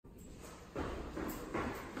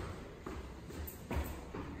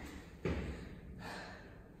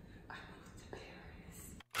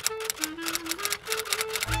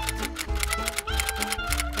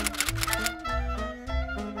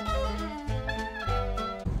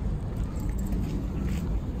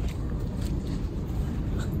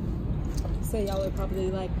say y'all are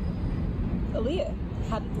probably like, Aaliyah,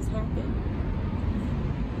 how did this happen?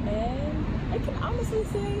 And I can honestly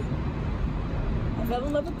say I fell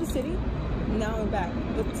in love with the city. Now I'm back.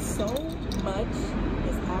 But so much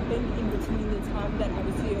has happened in between the time that I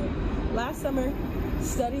was here last summer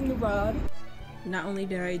studying abroad. Not only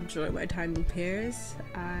did I enjoy my time in Paris,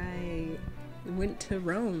 I went to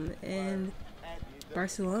Rome and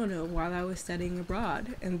Barcelona while I was studying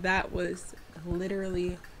abroad, and that was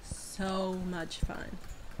literally so much fun.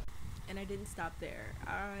 And I didn't stop there.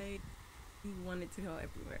 I wanted to go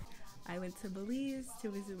everywhere. I went to Belize to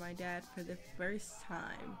visit my dad for the first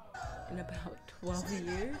time in about 12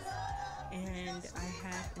 years, and I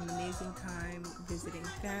had an amazing time visiting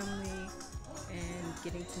family and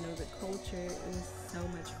getting to know the culture. It was so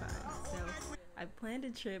much fun. So I planned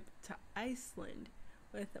a trip to Iceland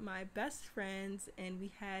with my best friends, and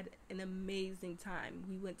we had an amazing time.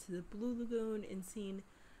 We went to the Blue Lagoon and seen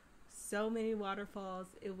so many waterfalls.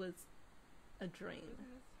 It was a dream.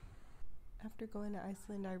 After going to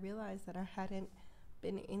Iceland, I realized that I hadn't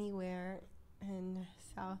been anywhere in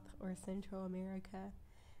South or Central America.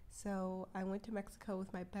 So I went to Mexico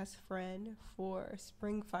with my best friend for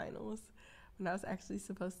spring finals when I was actually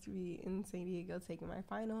supposed to be in San Diego taking my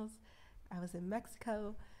finals. I was in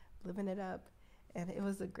Mexico, living it up, and it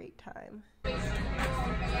was a great time.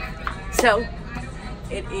 So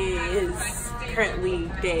it is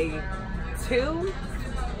currently day 2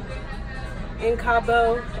 in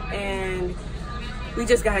Cabo, and we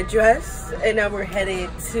just got dressed and now we're headed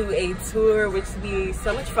to a tour, which will be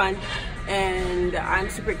so much fun, and I'm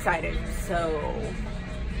super excited. So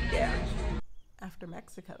yeah. After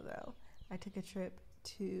Mexico though, I took a trip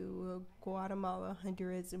to Guatemala,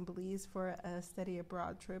 Honduras, and Belize for a study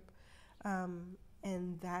abroad trip,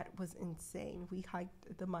 and that was insane. We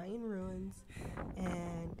hiked the Mayan ruins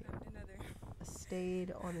and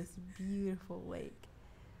stayed on this beautiful lake.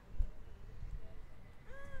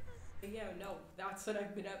 Yeah, no, that's what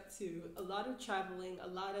I've been up to. A lot of traveling, a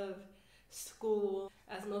lot of school.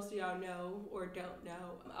 As most of y'all know or don't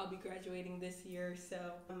know, I'll be graduating this year, so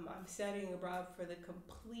I'm studying abroad for the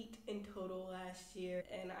complete and total last year,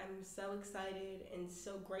 and I'm so excited and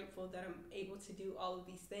so grateful that I'm able to do all of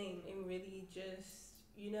these things and really just,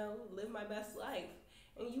 you know, live my best life.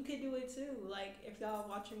 And you can do it too. Like, if y'all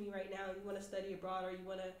watching me right now and you want to study abroad or you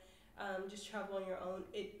want to just travel on your own,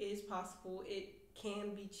 it is possible. It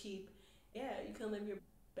can be cheap. Yeah, you can live your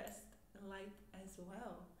best life as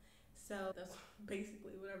well. So that's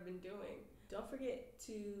basically what I've been doing. Don't forget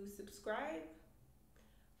to subscribe,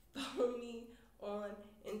 follow me on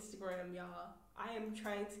Instagram, y'all. I am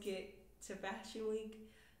trying to get to Fashion Week,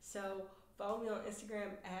 so follow me on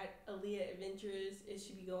Instagram at Aaliyah Adventures. It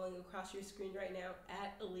should be going across your screen right now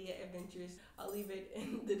at Aaliyah Adventures. I'll leave it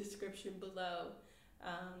in the description below.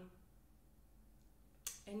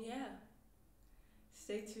 And yeah,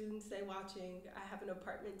 stay tuned, stay watching. I have an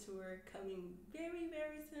apartment tour coming very,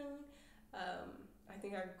 very soon. I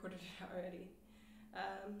think I recorded it already.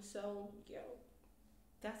 So,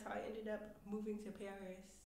 that's how I ended up moving to Paris.